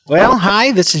Well,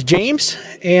 hi, this is James,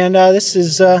 and this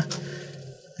is, I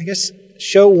guess,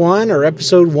 show one or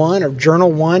episode one or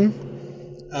journal one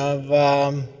of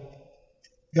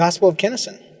Gospel of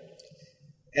Kennison.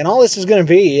 And all this is going to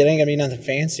be, it ain't going to be nothing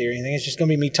fancy or anything. It's just going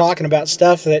to be me talking about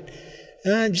stuff that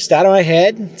just out of my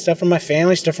head, stuff from my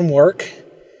family, stuff from work,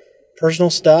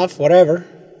 personal stuff, whatever.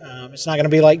 It's not going to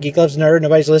be like Geek Loves Nerd.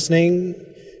 Nobody's listening.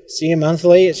 See you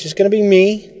monthly. It's just going to be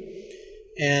me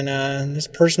and this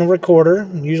personal recorder,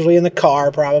 usually in the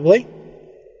car probably.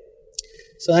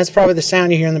 So that's probably the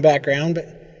sound you hear in the background. But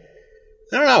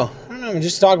I don't know. I'm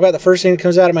just talk about the first thing that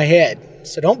comes out of my head.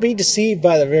 So don't be deceived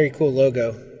by the very cool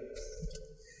logo.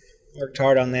 Worked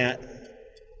hard on that.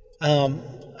 I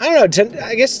don't know.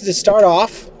 I guess to start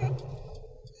off,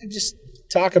 I just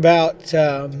talk about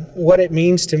what it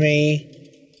means to me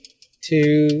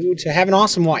to have an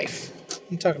awesome wife.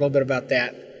 I'll talk a little bit about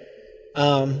that.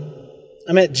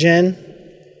 I met Jen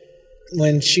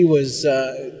when she was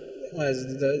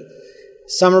the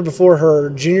summer before her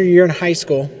junior year in high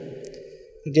school.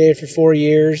 We dated for 4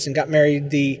 years and got married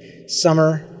the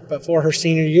summer before her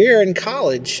senior year in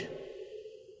college.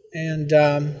 And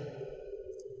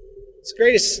it's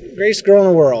the greatest girl in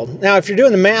the world. Now, if you're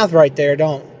doing the math right there,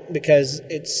 don't, because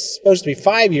it's supposed to be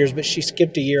 5 years, but she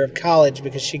skipped a year of college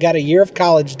because she got a year of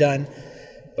college done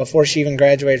before she even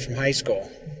graduated from high school.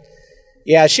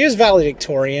 Yeah, she was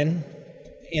valedictorian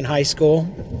in high school.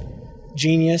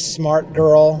 Genius, smart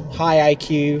girl, high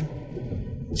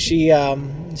IQ. She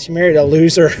married a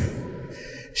loser.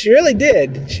 She really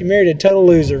did. She married a total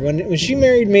loser. When she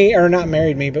married me, or not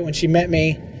married me, but when she met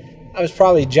me, I was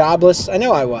probably jobless. I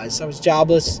know I was. I was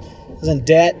jobless. I was in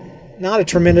debt. Not a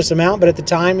tremendous amount, but at the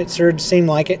time it sure seemed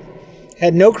like it.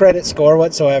 Had no credit score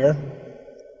whatsoever.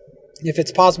 If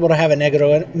it's possible to have a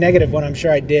negative one, I'm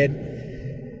sure I did.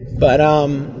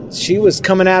 But she was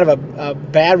coming out of a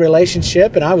bad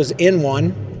relationship, and I was in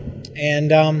one.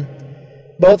 And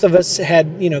both of us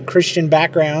had, Christian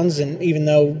backgrounds, and even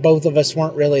though both of us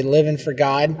weren't really living for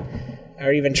God,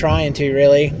 or even trying to,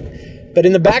 really. But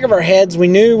in the back of our heads, we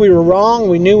knew we were wrong.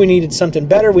 We knew we needed something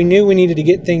better. We knew we needed to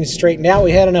get things straightened out.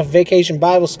 We had enough vacation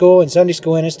Bible school and Sunday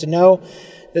school in us to know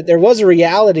that there was a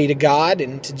reality to God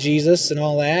and to Jesus and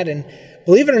all that. And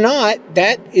believe it or not,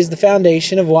 that is the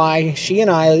foundation of why she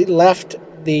and I left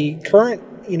the current,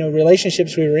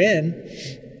 relationships we were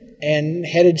in and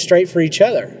headed straight for each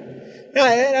other. Now,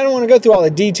 I don't want to go through all the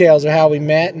details of how we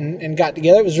met and got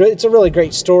together. It's a really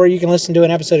great story. You can listen to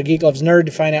an episode of Geek Loves Nerd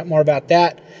to find out more about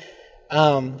that.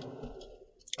 I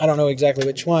don't know exactly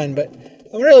which one, but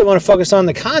I really want to focus on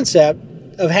the concept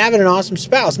of having an awesome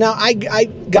spouse. Now, I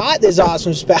got this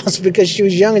awesome spouse because she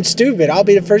was young and stupid. I'll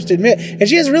be the first to admit. And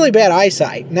she has really bad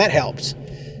eyesight, and that helps.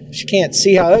 She can't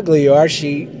see how ugly you are.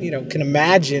 She, can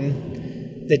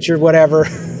imagine that you're whatever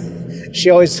she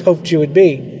always hoped you would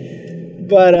be.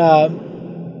 But, I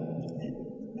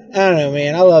don't know,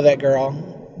 man. I love that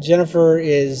girl. Jennifer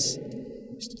is,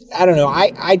 I don't know.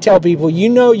 I tell people,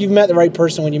 you've met the right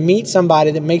person when you meet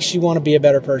somebody that makes you want to be a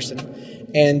better person.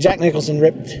 And Jack Nicholson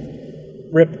ripped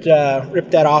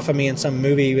that off of me in some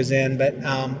movie he was in, but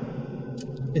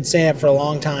been saying it for a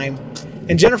long time.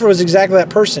 And Jennifer was exactly that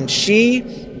person. She,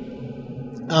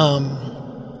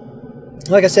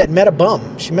 like I said, met a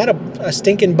bum. She met a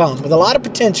stinking bum with a lot of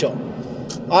potential,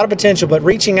 but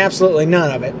reaching absolutely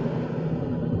none of it.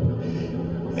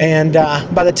 And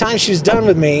by the time she was done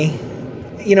with me,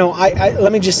 I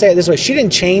let me just say it this way. She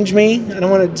didn't change me. I don't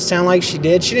want it to sound like she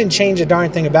did. She didn't change a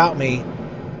darn thing about me.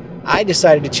 I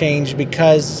decided to change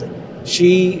because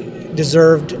she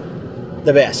deserved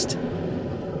the best.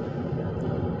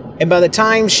 And by the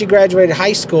time she graduated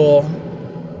high school,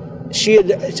 she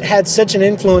had such an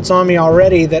influence on me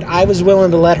already that I was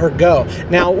willing to let her go.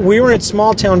 Now, we were in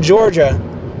small town Georgia,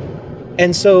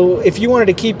 and so if you wanted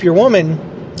to keep your woman,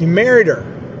 you married her.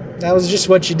 That was just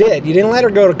what you did. You didn't let her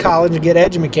go to college and get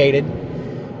educated.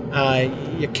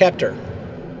 You kept her.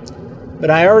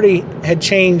 But I already had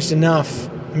changed enough,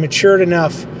 matured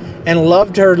enough, and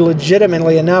loved her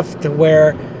legitimately enough to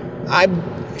where I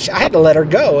had to let her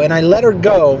go. And I let her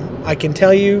go, I can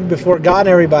tell you before God and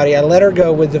everybody, I let her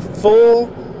go with the full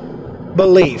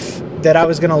belief that I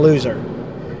was going to lose her.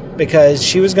 Because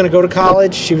she was going to go to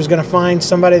college, she was going to find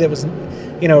somebody that was,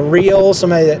 real,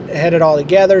 somebody that had it all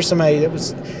together, somebody that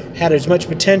had as much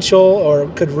potential or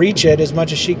could reach it as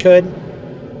much as she could.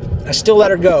 I still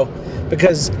let her go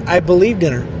because I believed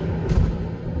in her.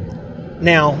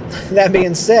 Now, that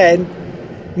being said,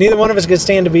 neither one of us could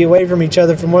stand to be away from each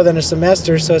other for more than a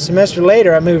semester. So a semester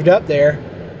later, I moved up there.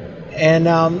 And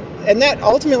that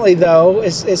ultimately, though,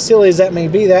 as silly as that may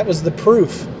be, that was the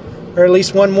proof, or at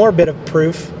least one more bit of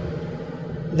proof,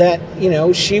 that,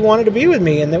 she wanted to be with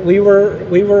me, and that we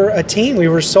were a team. We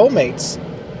were soulmates.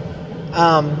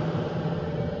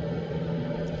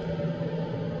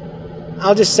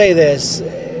 I'll just say this.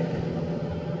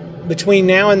 Between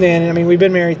now and then, we've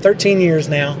been married 13 years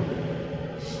now.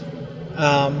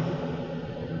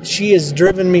 She has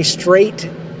driven me straight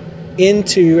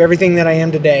into everything that I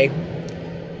am today.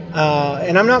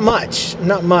 And I'm not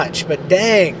much, but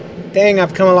dang,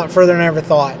 I've come a lot further than I ever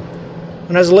thought.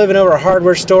 When I was living over a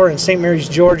hardware store in St. Mary's,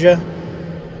 Georgia,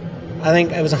 I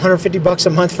think it was $150 a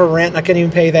month for rent. I couldn't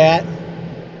even pay that.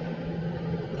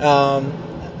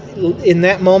 In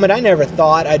that moment, I never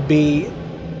thought I'd be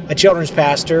a children's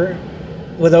pastor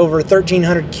with over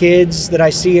 1,300 kids that I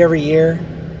see every year.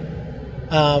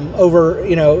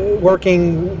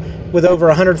 Working with over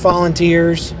 100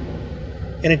 volunteers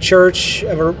in a church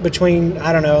of between,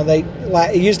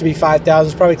 it used to be 5,000,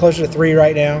 it's probably closer to 3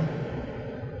 right now.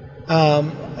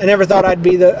 I never thought I'd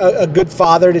be a good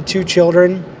father to 2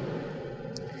 children,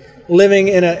 living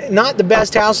in not the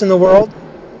best house in the world,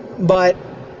 but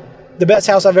the best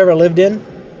house I've ever lived in.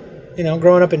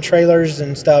 Growing up in trailers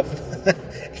and stuff,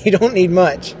 you don't need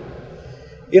much.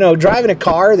 Driving a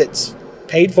car that's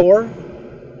paid for.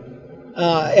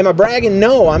 Am I bragging?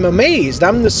 No, I'm amazed.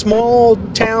 I'm the small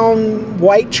town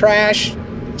white trash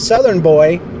Southern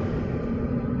boy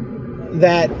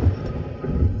that,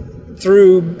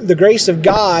 through the grace of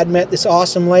God, met this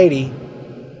awesome lady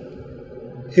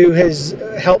who has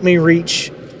helped me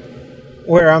reach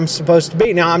where I'm supposed to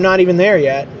be. Now, I'm not even there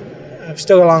yet. I've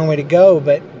still got a long way to go,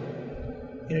 but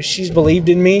she's believed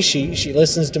in me. She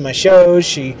listens to my shows.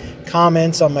 She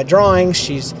comments on my drawings.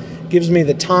 She gives me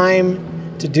the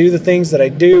time to do the things that I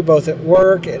do, both at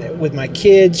work and with my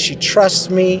kids. She trusts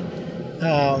me.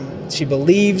 She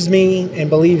believes me and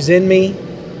believes in me.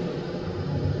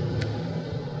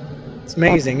 It's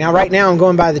amazing. Now, right now, I'm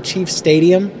going by the Chiefs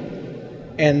Stadium,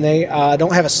 and they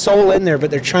don't have a soul in there,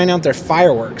 but they're trying out their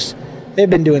fireworks. They've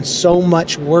been doing so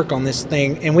much work on this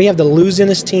thing, and we have the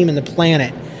losingest team in the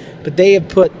planet. But they have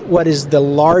put what is the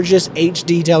largest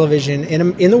HD television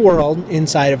in the world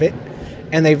inside of it,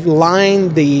 and they've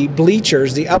lined the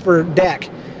bleachers, the upper deck,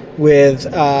 with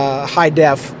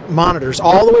high-def monitors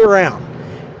all the way around.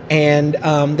 And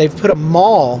they've put a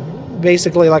mall,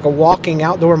 basically like a walking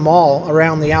outdoor mall,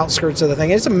 around the outskirts of the thing.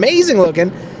 It's amazing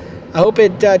looking. I hope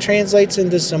it translates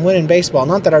into some winning baseball.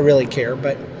 Not that I really care,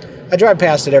 but I drive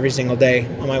past it every single day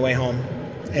on my way home,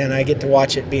 and I get to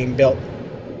watch it being built.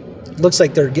 Looks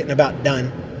like they're getting about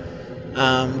done.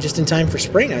 Just in time for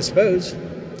spring, I suppose.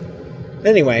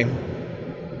 Anyway,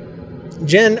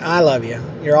 Jen, I love you.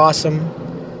 You're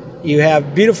awesome. You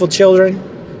have beautiful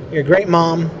children. You're a great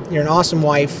mom. You're an awesome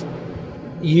wife.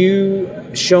 You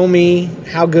show me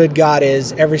how good God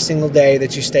is every single day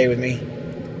that you stay with me.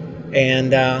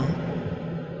 And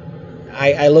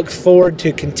I look forward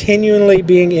to continually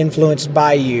being influenced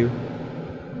by you.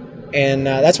 And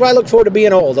that's why I look forward to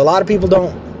being old. A lot of people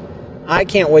don't. I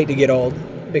can't wait to get old,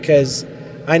 because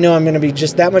I know I'm going to be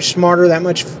just that much smarter, that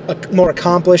much more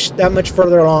accomplished, that much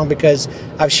further along, because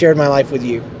I've shared my life with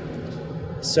you.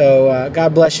 So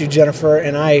God bless you, Jennifer,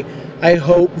 and I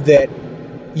hope that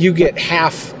you get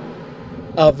half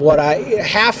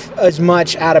as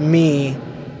much out of me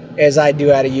as I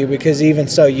do out of you, because even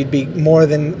so, you'd be more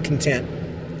than content.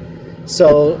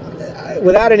 So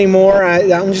without any more,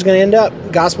 I'm just going to end up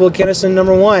Gospel of Kennison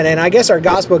 #1. And I guess our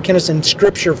Gospel of Kennison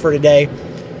scripture for today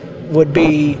would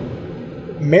be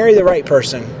marry the right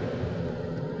person.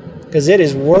 Because it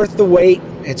is worth the wait.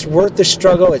 It's worth the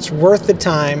struggle. It's worth the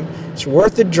time. It's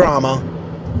worth the drama.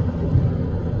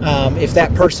 If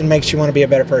that person makes you want to be a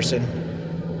better person,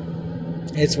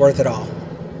 it's worth it all.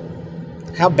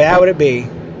 How bad would it be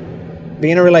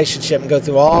in a relationship and go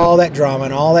through all that drama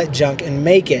and all that junk and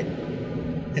make it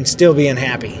and still be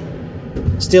unhappy?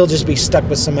 Still just be stuck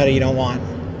with somebody you don't want.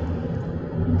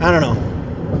 I don't know.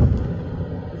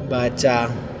 But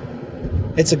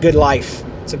it's a good life.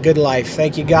 It's a good life.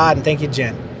 Thank you, God, and thank you,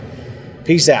 Jen.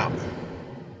 Peace out.